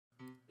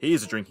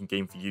Here's a drinking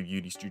game for you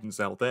uni students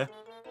out there.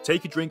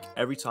 Take a drink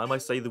every time I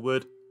say the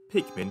word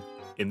Pikmin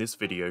in this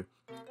video,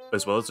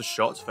 as well as a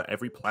shot for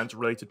every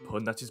plant-related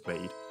pun that is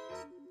made.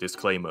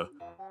 Disclaimer,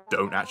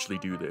 don't actually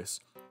do this.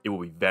 It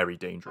will be very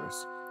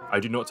dangerous. I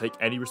do not take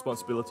any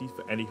responsibility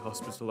for any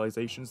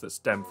hospitalizations that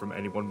stem from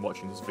anyone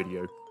watching this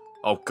video.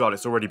 Oh god,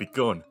 it's already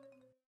begun!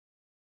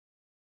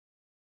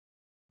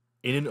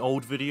 In an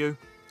old video,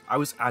 I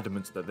was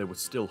adamant that there was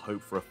still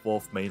hope for a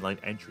fourth mainline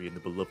entry in the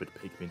beloved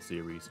Pikmin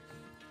series.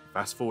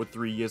 Fast forward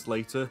 3 years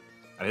later,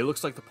 and it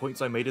looks like the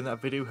points I made in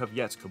that video have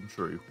yet to come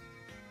true.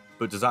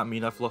 But does that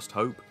mean I've lost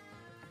hope?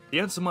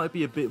 The answer might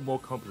be a bit more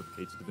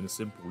complicated than a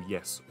simple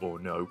yes or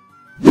no.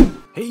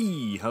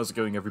 Hey, how's it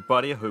going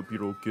everybody? I hope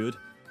you're all good.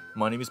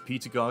 My name is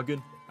Peter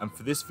Gargan, and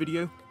for this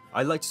video,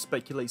 I'd like to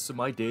speculate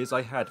some ideas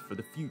I had for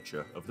the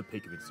future of the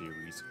Pikmin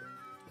series.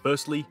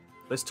 Firstly,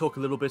 let's talk a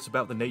little bit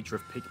about the nature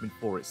of Pikmin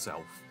 4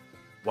 itself.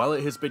 While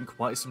it has been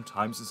quite some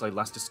time since I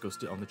last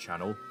discussed it on the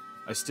channel,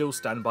 I still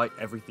stand by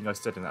everything I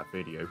said in that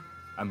video,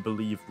 and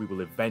believe we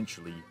will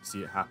eventually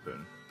see it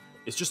happen.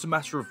 It's just a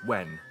matter of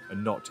when,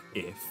 and not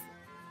if.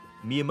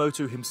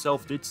 Miyamoto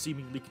himself did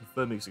seemingly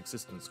confirm its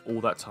existence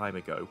all that time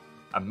ago,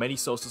 and many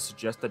sources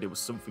suggest that it was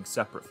something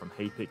separate from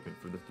Hey Pikmin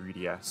from the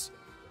 3DS.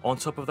 On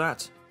top of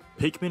that,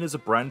 Pikmin as a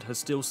brand has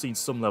still seen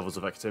some levels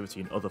of activity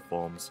in other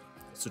forms,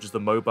 such as the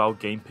mobile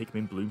game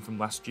Pikmin Bloom from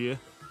last year,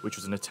 which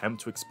was an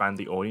attempt to expand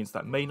the audience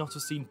that may not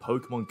have seen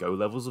Pokemon Go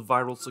levels of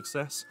viral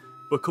success,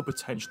 but could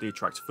potentially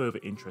attract further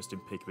interest in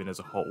Pikmin as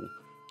a whole,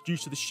 due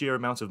to the sheer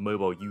amount of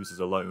mobile users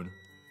alone.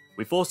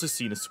 We've also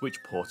seen a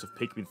Switch port of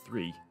Pikmin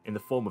 3 in the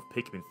form of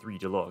Pikmin 3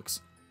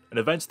 Deluxe, an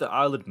event that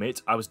I'll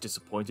admit I was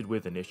disappointed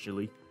with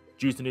initially,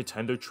 due to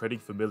Nintendo treading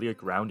familiar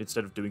ground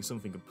instead of doing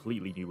something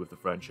completely new with the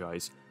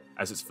franchise,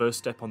 as its first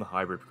step on the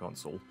hybrid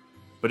console.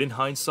 But in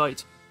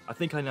hindsight, I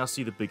think I now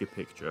see the bigger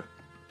picture.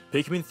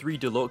 Pikmin 3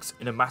 Deluxe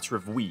in a matter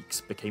of weeks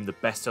became the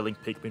best-selling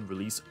Pikmin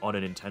release on a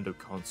Nintendo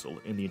console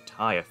in the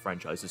entire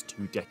franchise's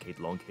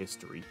 2-decade-long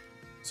history,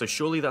 so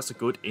surely that's a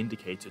good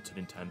indicator to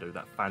Nintendo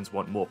that fans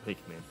want more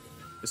Pikmin,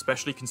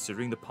 especially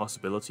considering the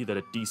possibility that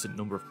a decent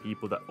number of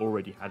people that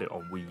already had it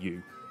on Wii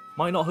U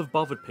might not have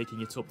bothered picking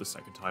it up the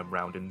second time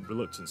round in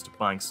reluctance to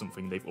buying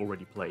something they've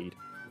already played,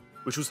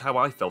 which was how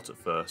I felt at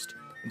first,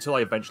 until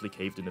I eventually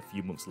caved in a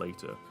few months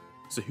later,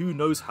 so who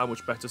knows how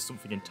much better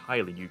something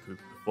entirely new could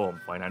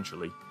perform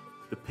financially.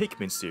 The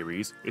Pikmin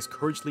series is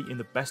currently in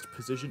the best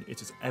position it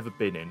has ever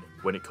been in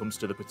when it comes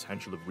to the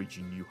potential of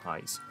reaching new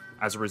heights,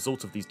 as a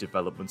result of these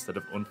developments that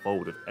have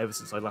unfolded ever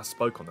since I last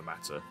spoke on the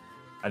matter,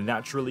 and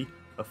naturally,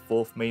 a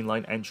fourth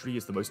mainline entry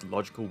is the most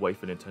logical way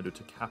for Nintendo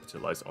to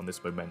capitalise on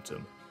this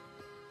momentum.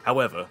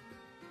 However,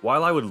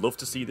 while I would love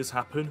to see this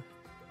happen,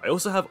 I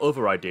also have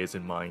other ideas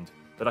in mind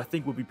that I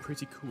think would be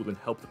pretty cool and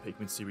help the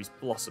Pikmin series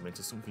blossom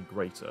into something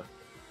greater,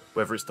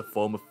 whether it's the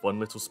form of fun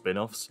little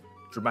spin-offs,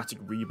 dramatic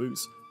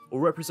reboots, or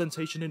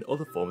representation in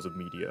other forms of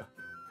media.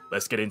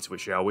 Let's get into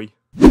it, shall we?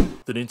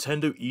 The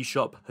Nintendo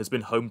eShop has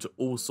been home to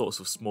all sorts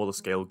of smaller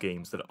scale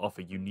games that offer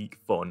unique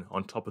fun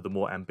on top of the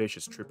more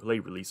ambitious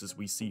AAA releases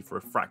we see for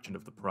a fraction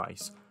of the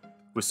price,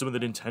 with some of the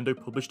Nintendo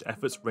published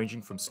efforts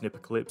ranging from snipper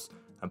clips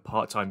and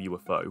part-time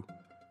UFO.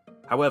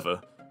 However,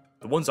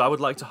 the ones I would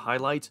like to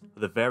highlight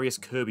are the various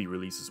Kirby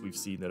releases we've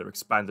seen that are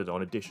expanded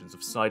on additions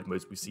of side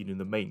modes we've seen in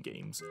the main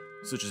games,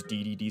 such as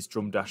DDD's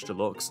Drum Dash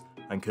Deluxe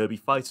and Kirby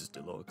Fighters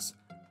Deluxe,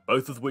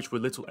 both of which were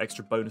little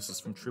extra bonuses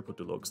from Triple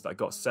Deluxe that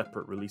got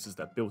separate releases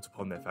that built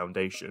upon their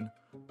foundation.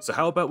 So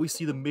how about we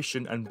see the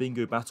mission and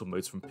bingo battle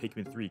modes from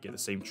Pikmin 3 get the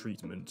same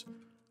treatment?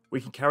 We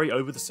can carry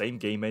over the same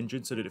game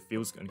engine so that it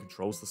feels and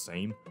controls the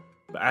same,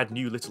 but add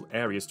new little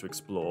areas to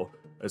explore,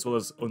 as well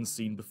as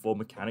unseen before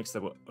mechanics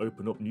that will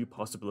open up new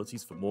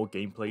possibilities for more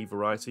gameplay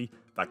variety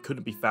that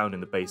couldn't be found in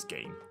the base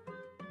game.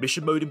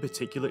 Mission mode in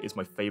particular is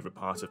my favourite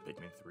part of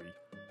Pikmin 3,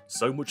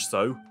 so much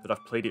so that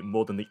I've played it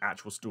more than the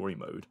actual story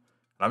mode.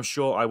 I'm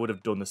sure I would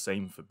have done the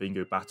same for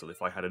Bingo Battle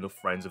if I had enough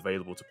friends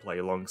available to play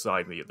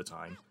alongside me at the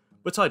time,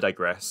 but I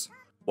digress.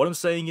 What I'm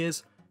saying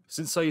is,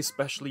 since I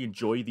especially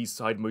enjoy these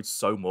side modes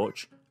so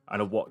much,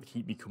 and are what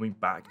keep me coming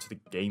back to the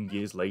game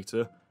years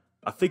later,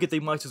 I figured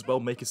they might as well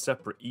make a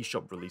separate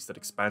eShop release that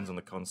expands on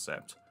the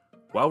concept.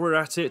 While we're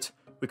at it,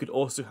 we could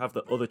also have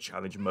the other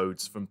challenge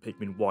modes from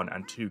Pikmin 1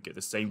 and 2 get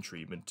the same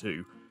treatment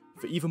too,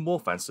 for even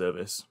more fan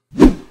service.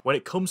 When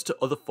it comes to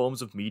other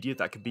forms of media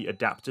that can be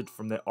adapted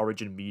from their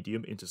origin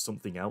medium into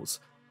something else,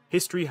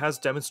 history has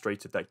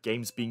demonstrated that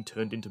games being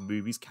turned into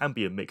movies can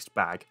be a mixed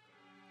bag.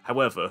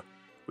 However,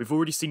 we've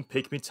already seen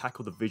Pikmin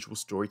tackle the visual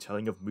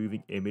storytelling of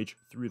moving image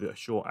through the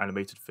short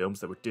animated films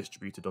that were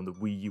distributed on the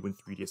Wii U and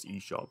 3DS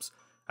eShops,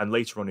 and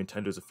later on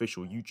Nintendo's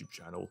official YouTube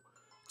channel,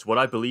 to what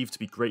I believe to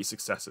be great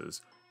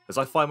successes, as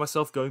I find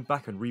myself going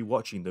back and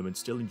re-watching them and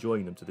still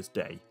enjoying them to this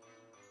day.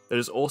 There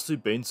has also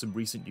been some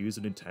recent news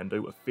of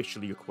Nintendo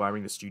officially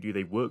acquiring the studio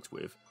they worked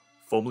with,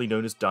 formerly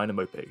known as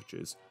Dynamo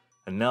Pictures,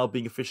 and now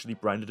being officially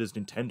branded as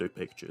Nintendo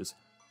Pictures,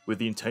 with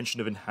the intention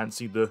of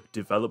enhancing the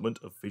development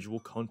of visual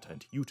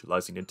content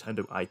utilising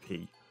Nintendo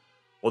IP.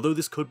 Although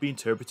this could be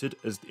interpreted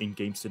as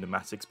in-game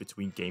cinematics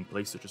between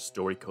gameplay such as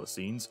story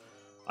cutscenes,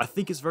 I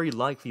think it's very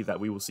likely that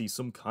we will see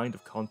some kind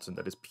of content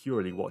that is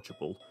purely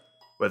watchable,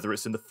 whether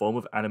it's in the form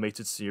of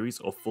animated series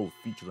or full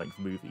feature-length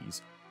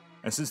movies.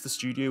 And since the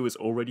studio is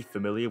already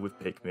familiar with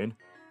Pikmin,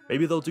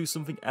 maybe they'll do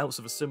something else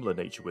of a similar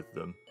nature with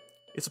them.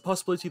 It's a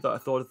possibility that I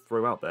thought I'd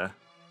throw out there.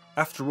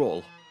 After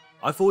all,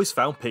 I've always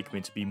found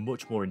Pikmin to be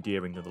much more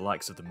endearing than the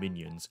likes of the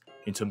Minions,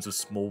 in terms of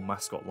small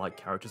mascot-like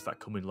characters that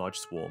come in large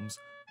swarms,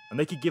 and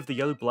they could give the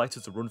Yellow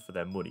Blighters a run for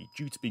their money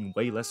due to being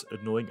way less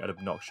annoying and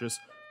obnoxious,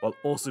 while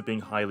also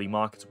being highly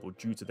marketable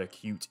due to their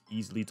cute,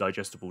 easily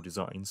digestible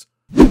designs.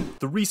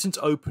 The recent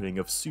opening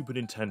of Super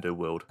Nintendo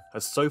World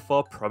has so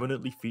far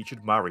prominently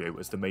featured Mario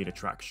as the main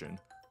attraction,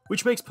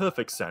 which makes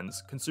perfect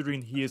sense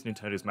considering he is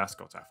Nintendo's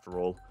mascot after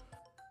all.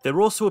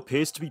 There also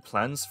appears to be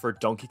plans for a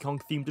Donkey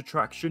Kong themed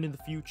attraction in the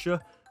future,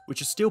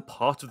 which is still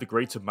part of the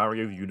greater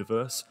Mario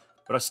universe,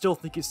 but I still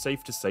think it's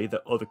safe to say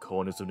that other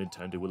corners of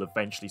Nintendo will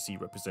eventually see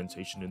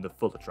representation in the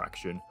full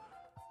attraction.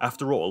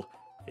 After all,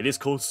 it is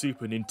called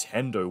Super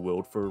Nintendo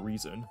World for a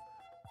reason.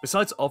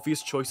 Besides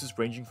obvious choices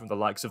ranging from the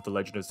likes of The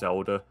Legend of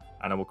Zelda,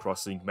 Animal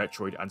Crossing,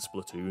 Metroid and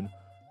Splatoon,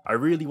 I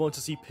really want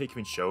to see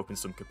Pikmin show up in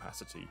some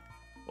capacity.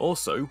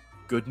 Also,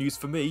 good news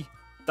for me,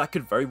 that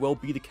could very well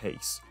be the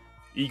case.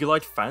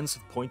 Eagle-eyed fans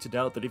have pointed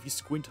out that if you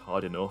squint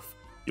hard enough,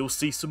 you'll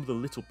see some of the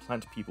little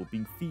plant people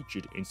being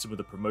featured in some of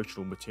the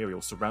promotional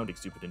material surrounding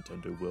Super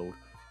Nintendo World,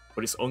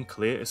 but it's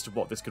unclear as to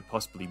what this could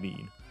possibly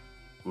mean.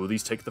 Will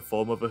these take the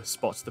form of a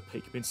Spot the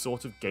Pikmin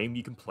sort of game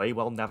you can play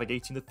while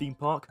navigating the theme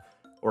park,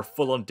 or a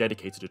full-on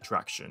dedicated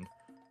attraction?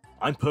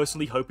 I'm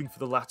personally hoping for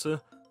the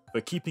latter,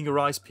 but keeping your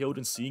eyes peeled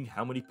and seeing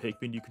how many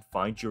Pikmin you can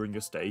find during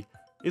your stay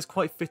is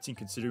quite fitting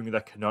considering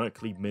their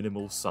canonically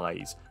minimal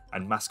size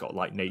and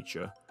mascot-like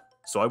nature,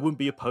 so I wouldn't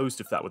be opposed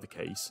if that were the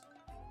case.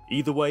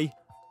 Either way,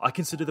 I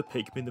consider the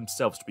Pikmin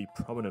themselves to be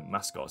prominent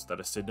mascots that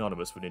are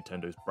synonymous with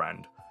Nintendo's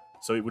brand,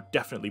 so it would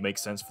definitely make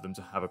sense for them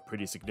to have a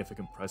pretty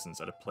significant presence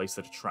at a place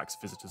that attracts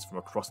visitors from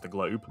across the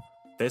globe.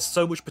 There's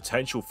so much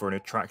potential for an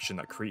attraction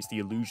that creates the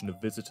illusion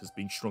of visitors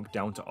being shrunk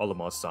down to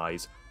Olimar's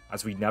size,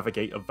 as we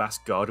navigate a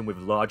vast garden with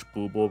large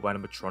Bulborb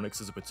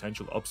animatronics as a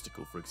potential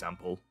obstacle, for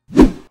example.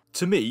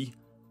 To me,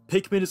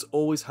 Pikmin has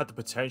always had the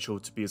potential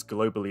to be as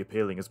globally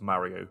appealing as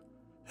Mario.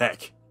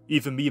 Heck,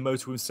 even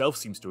Miyamoto himself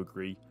seems to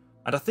agree.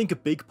 And I think a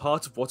big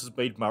part of what has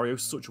made Mario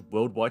such a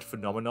worldwide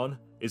phenomenon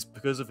is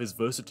because of his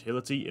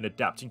versatility in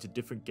adapting to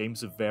different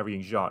games of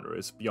varying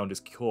genres beyond his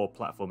core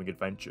platforming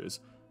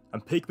adventures,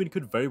 and Pikmin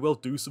could very well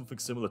do something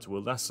similar to a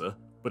lesser,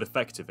 but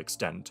effective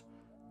extent.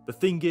 The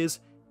thing is,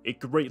 it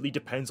greatly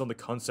depends on the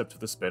concept of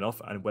the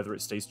spin-off and whether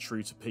it stays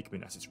true to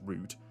Pikmin at its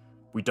root.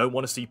 We don't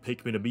want to see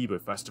Pikmin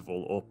Amiibo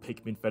Festival or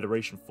Pikmin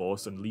Federation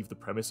Force and leave the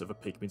premise of a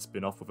Pikmin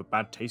spin-off with a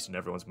bad taste in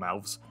everyone's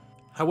mouths.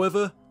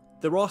 However,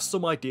 there are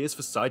some ideas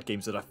for side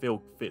games that I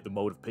feel fit the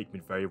mold of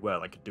Pikmin very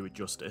well and could do it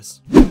justice.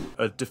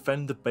 A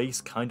defend the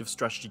base kind of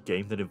strategy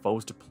game that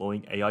involves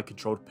deploying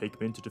AI-controlled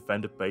Pikmin to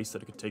defend a base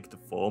that could take the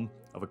form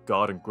of a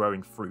garden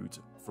growing fruit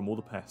from all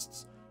the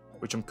pests,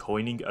 which I'm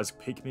coining as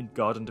Pikmin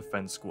Garden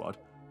Defense Squad,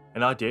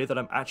 an idea that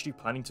I'm actually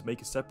planning to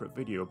make a separate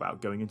video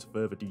about going into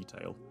further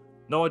detail.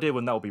 No idea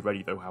when that will be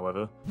ready though,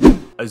 however.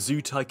 A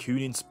Zoo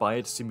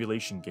Tycoon-inspired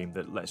simulation game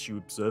that lets you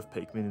observe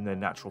Pikmin in their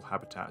natural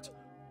habitat,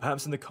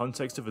 perhaps in the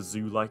context of a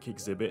zoo-like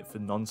exhibit for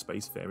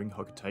non-spacefaring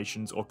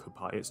Huckatations or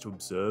Copiates to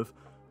observe,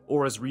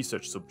 or as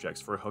research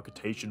subjects for a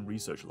Huckatation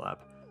research lab,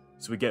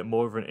 so we get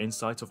more of an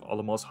insight of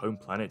Olimar's home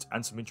planet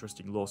and some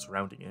interesting lore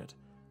surrounding it.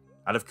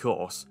 And of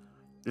course,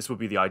 this would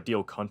be the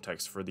ideal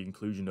context for the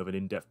inclusion of an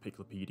in-depth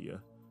Piclopedia.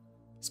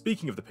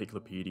 Speaking of the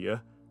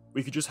Piclopedia,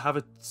 we could just have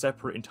a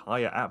separate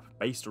entire app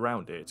based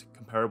around it,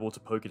 comparable to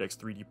Pokédex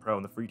 3D Pro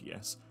on the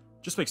 3DS.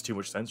 Just makes too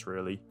much sense,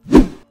 really.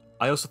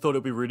 I also thought it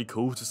would be really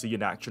cool to see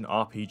an action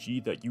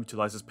RPG that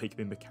utilises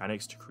Pikmin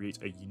mechanics to create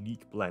a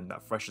unique blend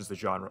that freshens the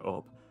genre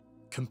up,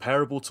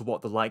 comparable to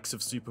what the likes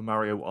of Super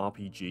Mario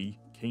RPG,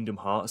 Kingdom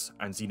Hearts,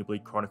 and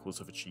Xenoblade Chronicles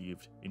have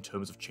achieved in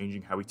terms of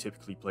changing how we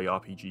typically play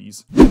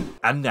RPGs.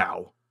 And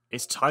now,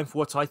 it's time for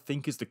what I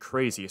think is the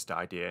craziest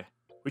idea,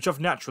 which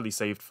I've naturally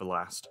saved for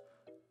last.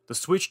 The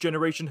Switch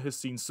generation has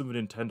seen some of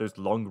Nintendo's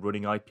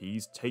long-running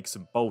IPs take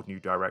some bold new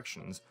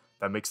directions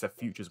that makes their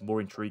futures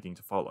more intriguing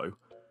to follow.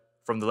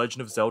 From The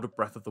Legend of Zelda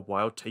Breath of the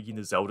Wild taking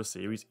the Zelda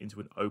series into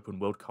an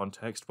open-world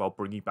context while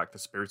bringing back the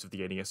spirit of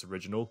the NES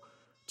original,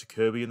 to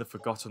Kirby and the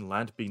Forgotten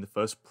Land being the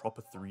first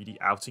proper 3D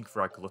outing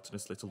for our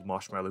gluttonous little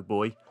marshmallow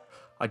boy,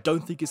 I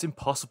don't think it's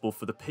impossible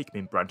for the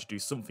Pikmin brand to do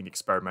something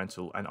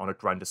experimental and on a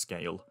grander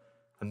scale,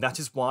 and that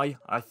is why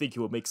I think it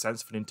would make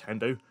sense for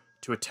Nintendo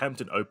to attempt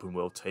an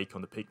open-world take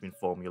on the Pikmin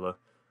formula.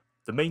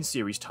 The main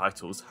series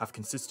titles have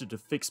consisted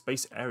of fixed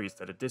base areas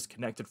that are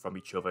disconnected from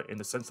each other in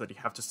the sense that you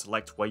have to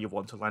select where you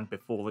want to land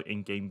before the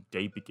in-game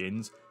day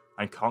begins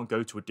and can't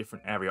go to a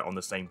different area on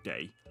the same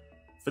day.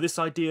 For this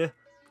idea,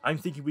 I'm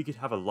thinking we could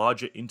have a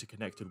larger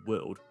interconnected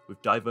world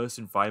with diverse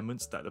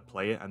environments that the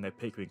player and their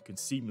Pikmin can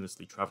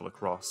seamlessly travel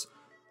across.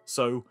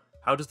 So,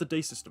 how does the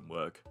day system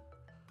work?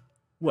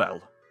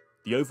 Well,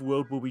 The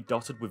overworld will be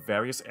dotted with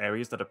various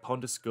areas that upon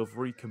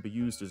discovery can be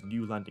used as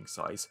new landing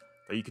sites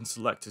that you can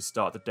select to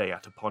start the day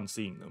at upon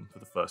seeing them for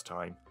the first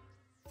time.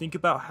 Think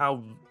about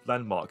how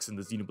landmarks in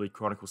the Xenoblade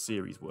Chronicles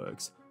series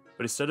works,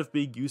 but instead of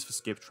being used for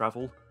skip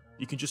travel,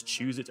 you can just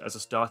choose it as a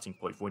starting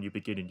point for when you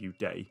begin a new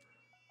day.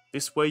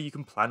 This way you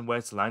can plan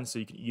where to land so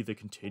you can either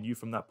continue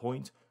from that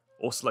point,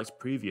 or select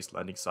previous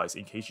landing sites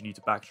in case you need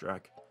to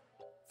backtrack.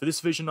 For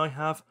this vision I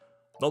have,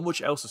 not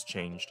much else has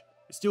changed.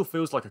 It still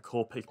feels like a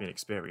core Pikmin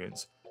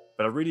experience,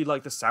 but I really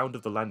like the sound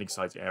of the landing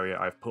site area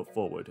I have put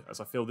forward, as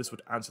I feel this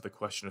would answer the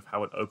question of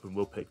how an open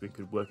world Pikmin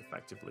could work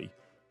effectively,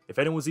 if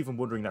anyone's even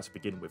wondering that to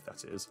begin with,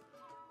 that is.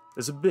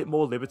 There's a bit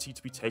more liberty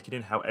to be taken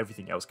in how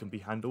everything else can be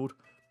handled,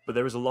 but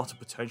there is a lot of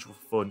potential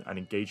for fun and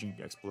engaging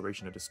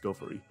exploration and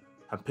discovery,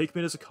 and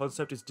Pikmin as a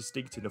concept is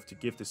distinct enough to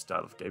give this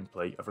style of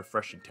gameplay a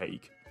refreshing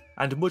take.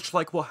 And much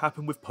like what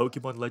happened with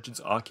Pokemon Legends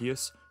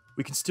Arceus,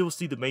 we can still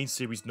see the main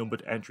series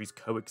numbered entries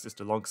coexist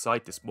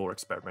alongside this more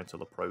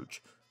experimental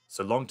approach,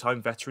 so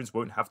long-time veterans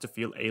won't have to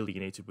feel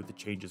alienated with the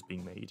changes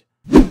being made.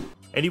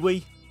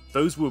 Anyway,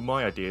 those were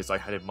my ideas I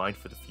had in mind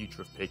for the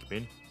future of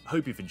Pikmin. I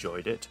hope you've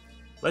enjoyed it.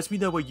 Let me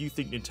know where you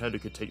think Nintendo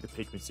could take the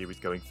Pikmin series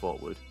going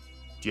forward.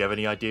 Do you have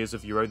any ideas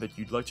of your own that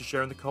you'd like to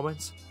share in the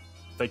comments?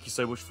 Thank you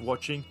so much for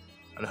watching,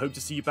 and I hope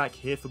to see you back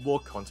here for more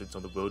content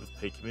on the world of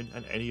Pikmin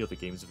and any other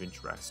games of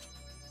interest.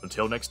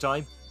 Until next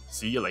time,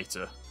 see you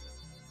later.